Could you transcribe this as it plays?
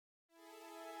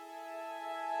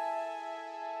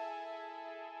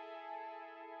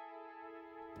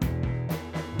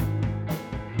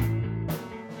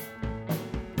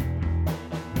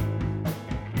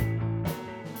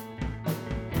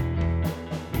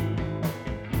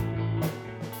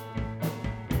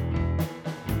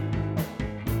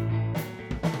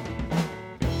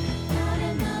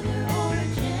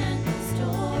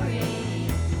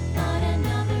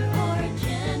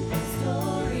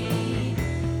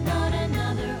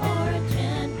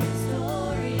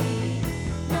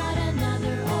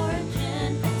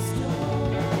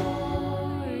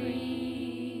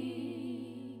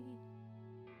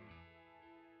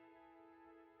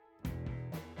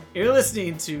You're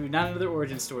listening to Not Another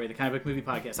Origin Story, the comic book movie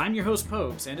podcast. I'm your host,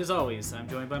 Pogues, and as always, I'm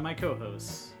joined by my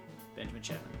co-host, Benjamin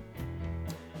Chapman.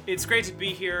 It's great to be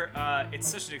here. It's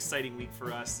such an exciting week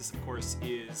for us. This, of course,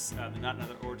 is the Not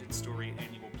Another Origin Story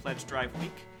annual pledge drive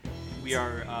week. We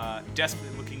are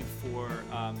desperately looking for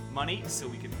money so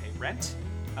we can pay rent.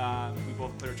 We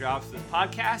both quit our jobs for this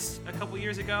podcast a couple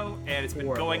years ago, and it's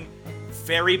been going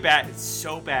very bad. It's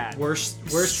so bad. Worst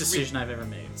decision I've ever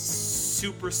made.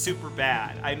 Super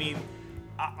bad. I mean,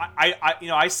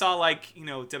 I saw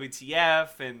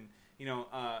WTF and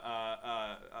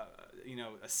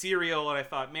a Serial, and I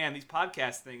thought, man, these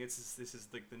podcast things. This is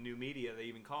like the new media. They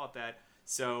even call it that.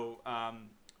 So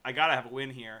I gotta have a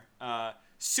win here.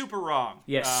 Super wrong.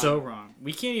 Yeah, so wrong.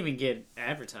 We can't even get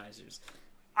advertisers.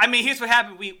 I mean, here's what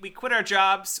happened. We quit our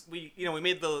jobs. We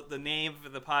made the name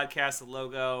of the podcast, the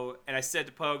logo, and I said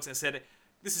to Pogues, I said,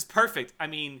 this is perfect. I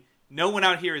mean, no one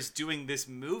out here is doing this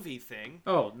movie thing.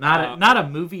 Oh, not a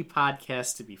movie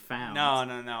podcast to be found.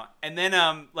 No. And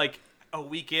then like a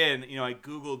week in, I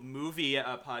Googled movie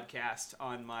podcast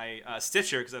on my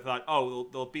Stitcher because I thought,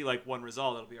 there'll be like one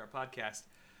result. It'll be our podcast.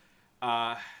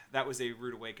 That was a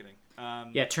rude awakening.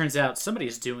 Yeah, it turns out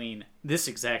somebody's doing this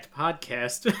exact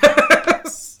podcast.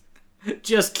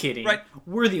 Just kidding. Right.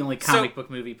 We're the only comic book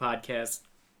movie podcast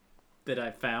that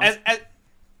I've found.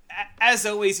 As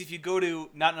always, if you go to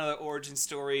Not Another Origin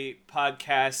Story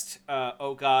podcast,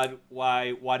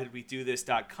 why did we do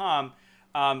this.com,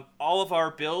 all of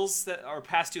our bills, our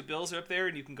past due bills are up there,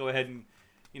 and you can go ahead and,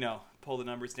 pull the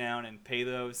numbers down and pay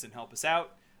those and help us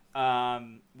out.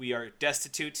 We are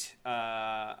destitute.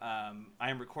 I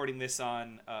am recording this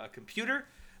on a computer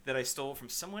that I stole from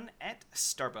someone at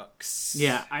Starbucks.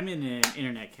 Yeah, I'm in an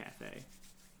internet cafe.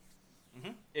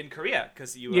 Mm-hmm. In Korea,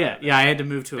 because you... Yeah, I had to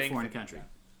move to a foreign country.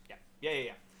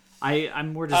 Yeah.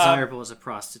 I'm more desirable as a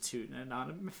prostitute and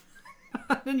not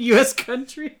a U.S.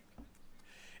 country.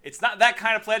 It's not that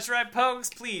kind of pledge drive,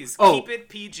 Pogues. Please, keep it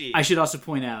PG. I should also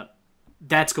point out,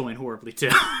 that's going horribly,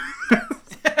 too.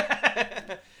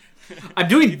 I'm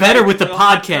doing better with the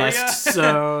podcast,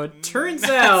 so turns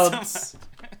out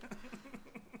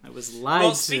I was lied to.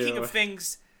 Well, speaking of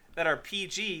things that are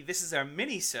PG, this is our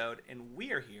mini-sode, and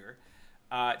we are here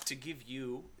to give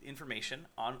you information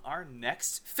on our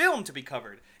next film to be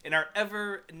covered in our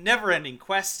never-ending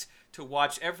quest to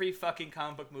watch every fucking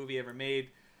comic book movie ever made.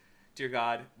 Dear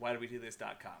God, why did we do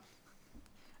this.com?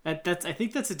 I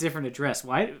think that's a different address.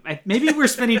 Maybe we're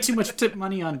spending too much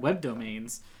money on web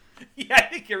domains. Yeah, I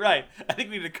think you're right. I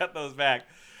think we need to cut those back.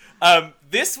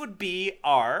 This would be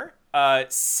our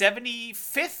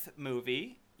 75th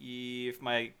movie, if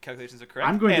my calculations are correct.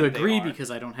 I'm going to agree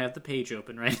because I don't have the page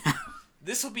open right now.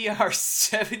 This will be our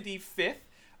 75th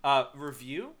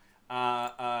review.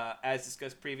 As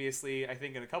discussed previously, I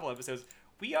think in a couple episodes,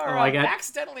 we are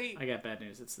accidentally... I got bad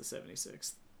news. It's the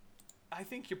 76th. I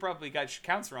think you probably got your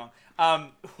counts wrong.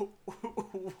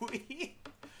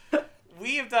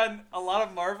 We have done a lot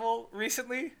of Marvel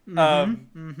recently.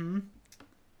 And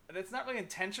it's not really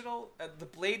intentional. The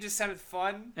Blade just sounded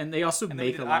fun. And they also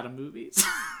make a lot of movies.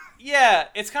 Yeah,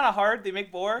 it's kind of hard. They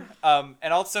make more.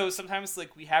 And also sometimes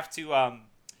like we have to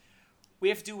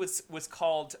do what's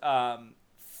called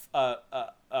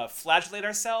flagellate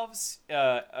ourselves,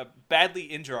 badly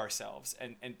injure ourselves,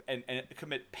 and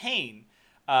commit pain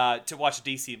to watch a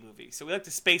DC movie. So we like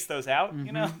to space those out, there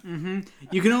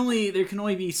can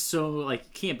only be so, like, you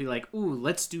can't be like, ooh,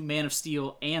 let's do Man of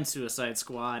Steel and Suicide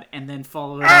Squad, and then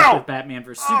follow it up with Batman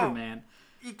vs. Superman.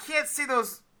 You can't see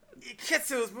those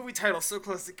movie titles so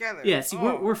close together. Yeah, see,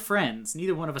 we're friends.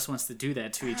 Neither one of us wants to do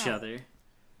that to each other.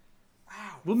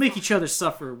 Wow. We'll make each other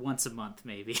suffer once a month,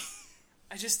 maybe.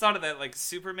 I just thought of that, like,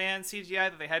 Superman CGI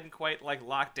that they hadn't quite, like,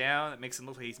 locked down. That makes him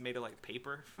look like he's made of, like,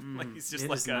 paper. Like, he's just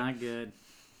like not good.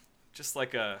 Just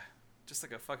like a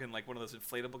fucking, like, one of those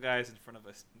inflatable guys in front of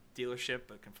a dealership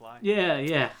but can fly.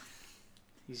 Yeah.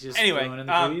 He's just going in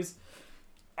the breeze.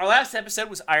 Our last episode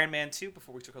was Iron Man 2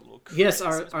 before we took a little... Yes,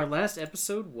 our last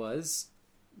episode was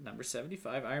number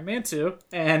 75, Iron Man 2.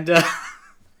 And,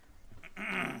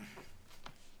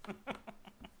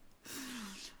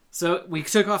 so we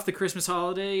took off the Christmas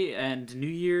holiday and New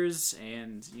Year's,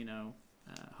 and,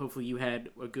 hopefully you had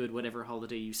a good whatever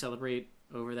holiday you celebrate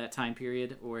over that time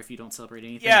period, or if you don't celebrate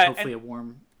anything, hopefully a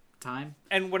warm time.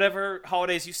 And whatever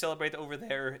holidays you celebrate over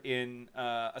there in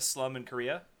a slum in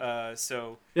Korea. I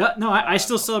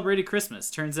still celebrated Christmas.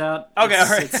 Turns out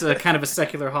it's a kind of a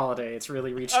secular holiday. It's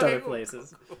really reached other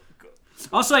places. Cool.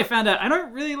 Also, I found out I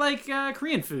don't really like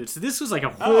Korean food, so this was like a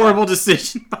horrible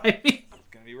decision by me. It's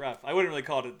going to be rough. I wouldn't really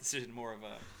call it a decision, more of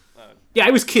a... Yeah,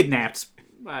 I was kidnapped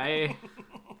by...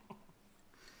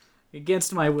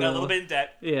 against my will. Got a little bit in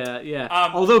debt. Yeah.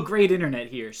 Although great internet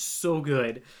here, so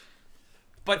good.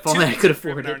 But if only I could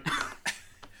afford it.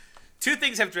 Two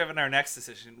things have driven our next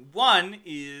decision. One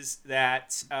is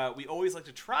that we always like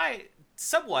to try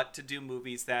somewhat to do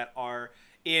movies that are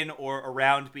in or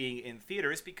around being in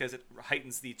theaters, because it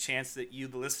heightens the chance that you,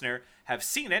 the listener, have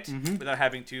seen it without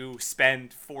having to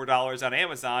spend $4 on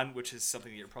Amazon, which is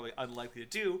something you're probably unlikely to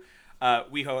do.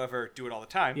 We, however, do it all the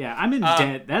time. Yeah, I'm in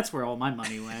debt. That's where all my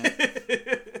money went.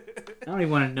 I don't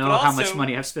even want to know how much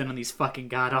money I've spent on these fucking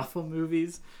god-awful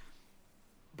movies.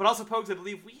 But also, Pogues, I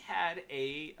believe we had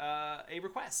a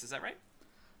request. Is that right?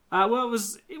 Well,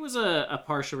 it was a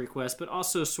partial request, but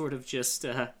also sort of just...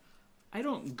 I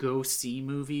don't go see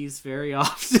movies very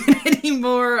often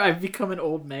anymore. I've become an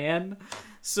old man.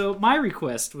 So my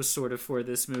request was sort of for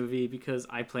this movie because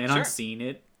I plan on seeing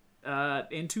it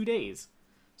in 2 days.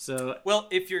 So, well,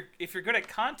 if you're good at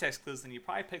context clues, then you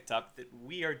probably picked up that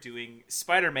we are doing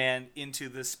Spider-Man Into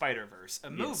the Spider-Verse, a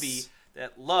movie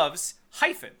that loves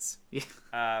hyphens.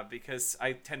 Yeah. Because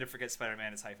I tend to forget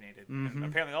Spider-Man is hyphenated. And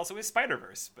apparently also is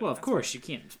Spider-Verse. Well, of course, you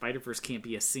can't. Spider-Verse can't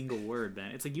be a single word,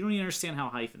 Ben. It's like you don't even understand how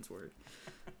hyphens work.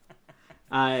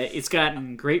 It's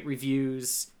gotten great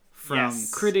reviews from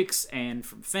critics and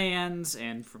from fans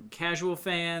and from casual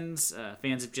fans.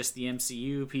 Fans of just the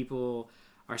MCU. People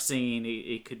are saying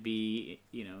it could be,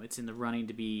 it's in the running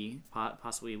to be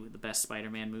possibly the best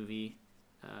Spider-Man movie.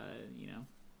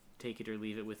 Take it or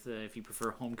leave it with if you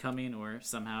prefer Homecoming, or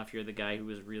somehow if you're the guy who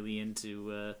was really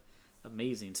into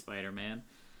Amazing Spider-Man.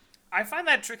 I find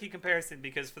that tricky comparison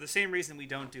because for the same reason we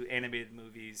don't do animated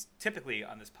movies typically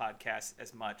on this podcast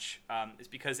as much, is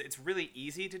because it's really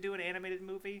easy to do an animated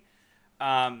movie.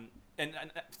 Sorry,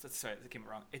 that came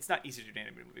wrong. It's not easy to do an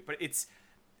animated movie, but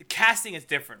casting is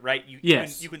different, right? You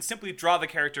can simply draw the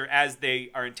character as they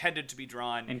are intended to be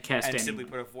drawn and cast anyone. Simply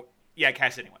put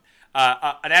cast anyone.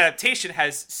 An adaptation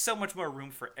has so much more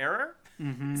room for error.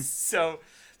 So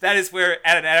that is where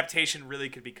an adaptation really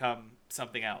could become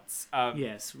something else.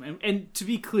 Yes, and to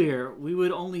be clear, we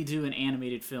would only do an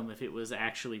animated film if it was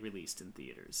actually released in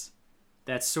theaters.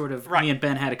 That's sort of me and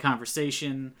Ben had a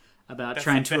conversation about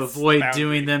trying to avoid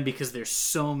doing them because there's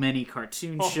so many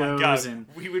cartoon shows. My God, and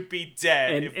we would be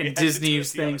dead and Disney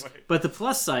things. But the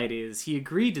plus side is he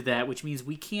agreed to that, which means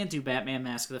we can't do Batman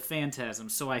Mask of the Phantasm.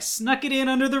 So I snuck it in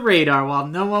under the radar while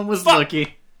no one was looking.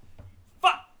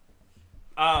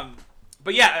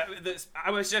 But yeah,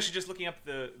 I was actually just looking up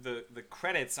the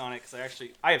credits on it because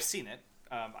I have seen it.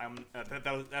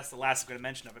 That's the last I'm going to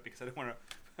mention of it because I don't want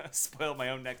to spoil my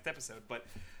own next episode. But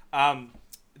I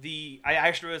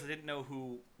actually realized I didn't know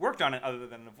who worked on it other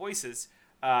than the voices,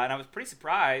 and I was pretty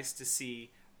surprised to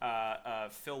see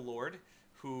Phil Lord,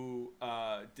 who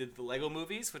did the Lego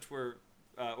movies, which were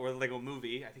or the Lego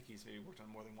Movie. I think he's maybe worked on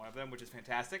more than one of them, which is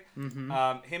fantastic.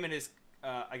 Him and his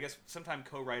I guess sometime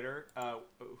co-writer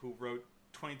who wrote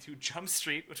 22 Jump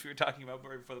Street, which we were talking about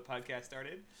before the podcast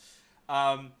started,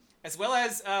 as well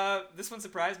as this one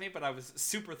surprised me, but I was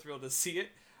super thrilled to see it.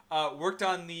 Worked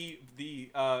on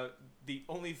the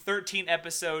only 13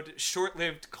 episode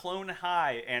short-lived Clone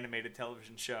High animated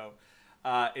television show,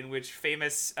 in which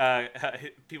famous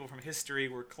people from history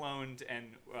were cloned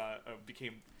and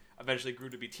eventually grew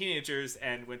to be teenagers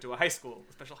and went to a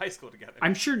special high school together.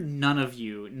 I'm sure none of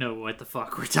you know what the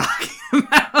fuck we're talking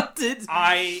about.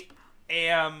 I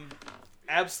am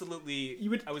absolutely...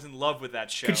 I was in love with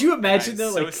that show. Could you imagine,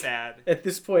 though, so sad. At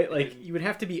this point, you would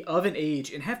have to be of an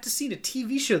age and have to see a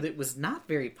TV show that was not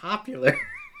very popular.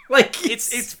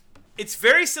 It's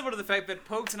very similar to the fact that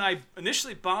Pogues and I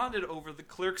initially bonded over the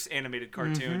Clerks animated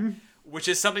cartoon, which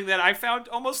is something that I found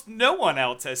almost no one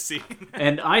else has seen.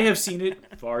 And I have seen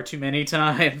it far too many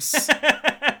times.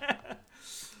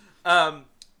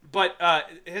 But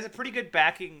it has a pretty good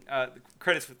backing.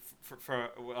 Credits for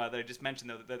that I just mentioned,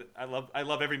 though, that I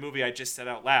love every movie I just said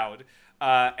out loud.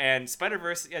 And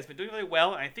Spider-Verse has been doing really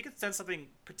well, and I think it's done something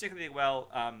particularly well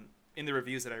in the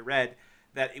reviews that I read,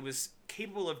 that it was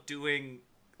capable of doing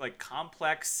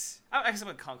complex. I guess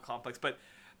not complex, but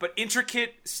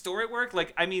intricate story work.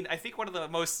 I think one of the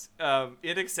most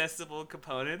inaccessible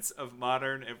components of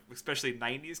modern, especially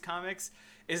 90s comics,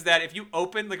 is that if you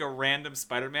open a random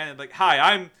Spider-Man and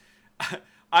hi,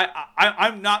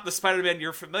 I'm not the Spider-Man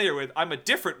you're familiar with. I'm a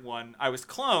different one. I was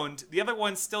cloned. The other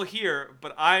one's still here,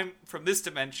 but I'm from this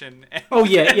dimension. Oh,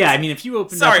 yeah. I mean, if you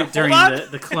opened up during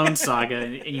the Clone Saga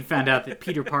and you found out that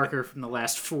Peter Parker from the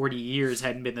last 40 years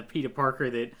hadn't been the Peter Parker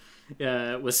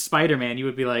that was Spider-Man, you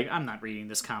would be like, I'm not reading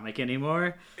this comic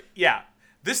anymore. Yeah.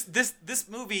 This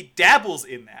movie dabbles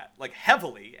in that,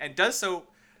 heavily, and does so,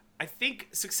 I think,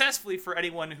 successfully for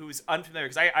anyone who's unfamiliar,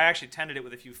 because I actually attended it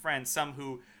with a few friends, some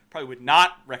who probably would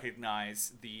not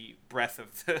recognize the breadth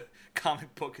of the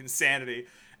comic book insanity,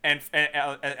 and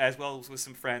as well as with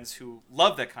some friends who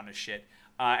love that kind of shit.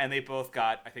 And they both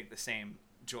got, I think, the same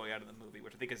joy out of the movie,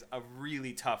 which I think is a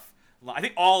really tough. I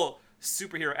think all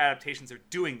superhero adaptations are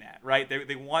doing that, right?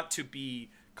 They want to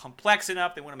be complex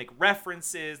enough. They want to make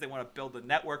references. They want to build a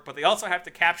network, but they also have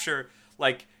to capture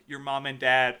like your mom and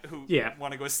dad who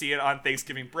want to go see it on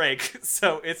Thanksgiving break.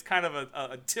 So it's kind of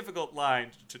a difficult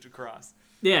line to cross.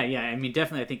 Yeah. I mean,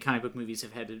 definitely, I think comic book movies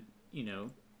have had to,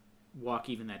 walk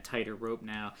even that tighter rope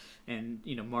now. And,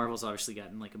 Marvel's obviously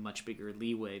gotten like a much bigger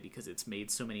leeway because it's made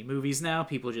so many movies now.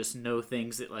 People just know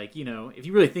things that like, if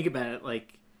you really think about it,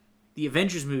 like the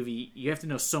Avengers movie, you have to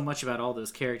know so much about all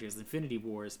those characters, Infinity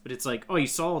Wars, but it's like, oh, you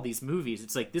saw all these movies.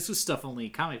 It's like, this was stuff only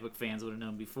comic book fans would have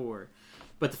known before.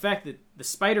 But the fact that the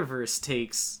Spider-Verse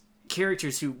takes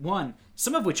characters who, one,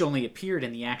 some of which only appeared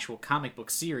in the actual comic book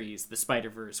series, the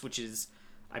Spider-Verse, which is,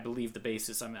 I believe, the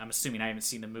basis. I'm assuming I haven't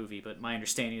seen the movie, but my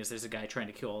understanding is there's a guy trying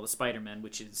to kill all the Spider-Men,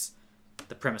 which is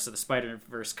the premise of the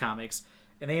Spider-Verse comics.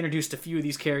 And they introduced a few of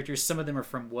these characters. Some of them are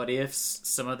from What Ifs.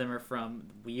 Some of them are from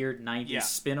weird 90s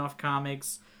spin-off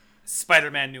comics.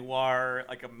 Spider-Man Noir,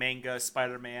 like a manga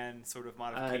Spider-Man sort of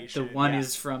modification. The one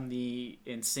is from the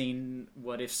insane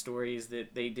What If stories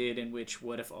that they did, in which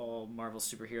what if all Marvel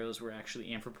superheroes were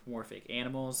actually anthropomorphic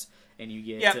animals, and you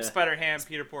get Spider-Ham,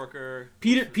 Peter Porker.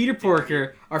 Peter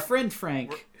Porker, our friend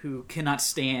Frank, who cannot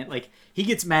stand, like, he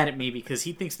gets mad at me because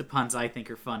he thinks the puns I think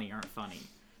are funny aren't funny.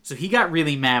 So he got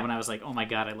really mad when I was like, oh my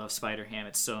god, I love Spider-Ham,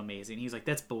 it's so amazing. He's like,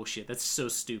 that's bullshit, that's so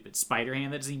stupid.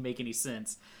 Spider-Ham, that doesn't even make any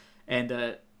sense.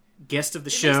 And guest of the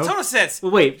show. It makes total sense.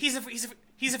 Well, wait. He's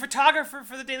a photographer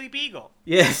for the Daily Beagle.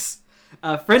 Yes.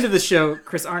 Friend of the show,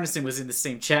 Chris Arneson, was in the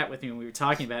same chat with me when we were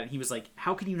talking about it, and he was like,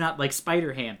 how can you not like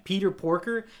Spider-Ham? Peter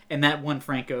Porker? And that won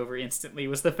Frank over instantly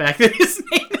was the fact that his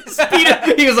name is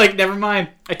Peter. He was like, never mind,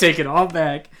 I take it all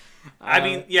back. I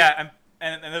mean, yeah,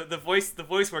 and the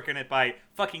voice work in it by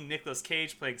fucking Nicolas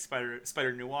Cage playing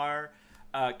Spider Noir.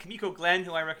 Kimiko Glenn,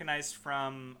 who I recognized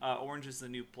from Orange is the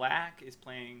New Black, is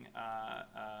playing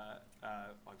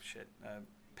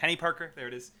Penny Parker. There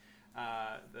it is.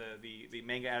 The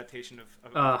manga adaptation of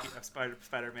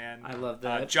Spider-Man. I love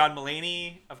that. John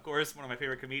Mulaney, of course, one of my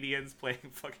favorite comedians, playing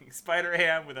fucking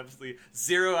Spider-Ham with absolutely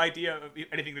zero idea of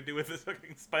anything to do with the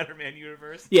fucking Spider-Man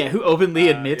universe. Yeah, who openly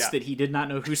admits that he did not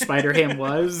know who Spider-Ham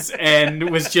was and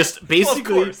was just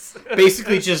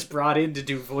basically just brought in to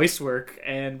do voice work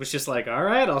and was just like, all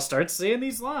right, I'll start saying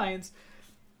these lines.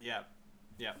 Yeah.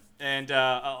 And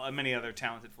many other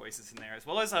talented voices in there, as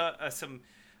well as some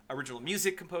original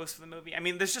music composed for the movie. I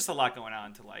mean, there's just a lot going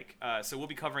on to like. So we'll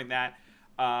be covering that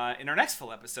in our next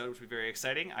full episode, which will be very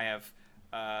exciting. I have,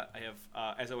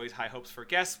 as always, high hopes for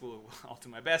guests. I'll do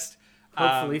my best.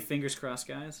 Hopefully, fingers crossed,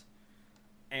 guys.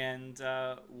 And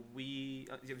do you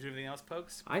have anything else,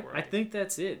 Pokes? I think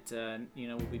that's it.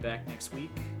 We'll be back next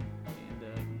week.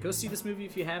 And go see this movie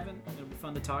if you haven't. It'll be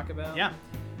fun to talk about. Yeah.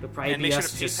 It'll probably and be make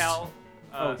us sure to PayPal.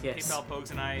 Yes. PayPal,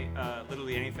 Pogues, and I,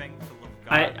 literally anything. For the love of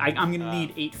God. I'm gonna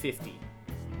need $8.50.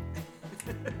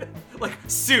 Like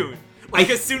soon.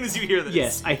 As soon as you hear this.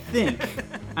 Yes, I think.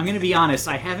 I'm gonna be honest.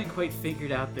 I haven't quite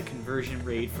figured out the conversion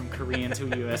rate from Korean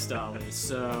to US dollars,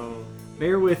 so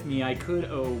bear with me. I could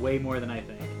owe way more than I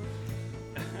think.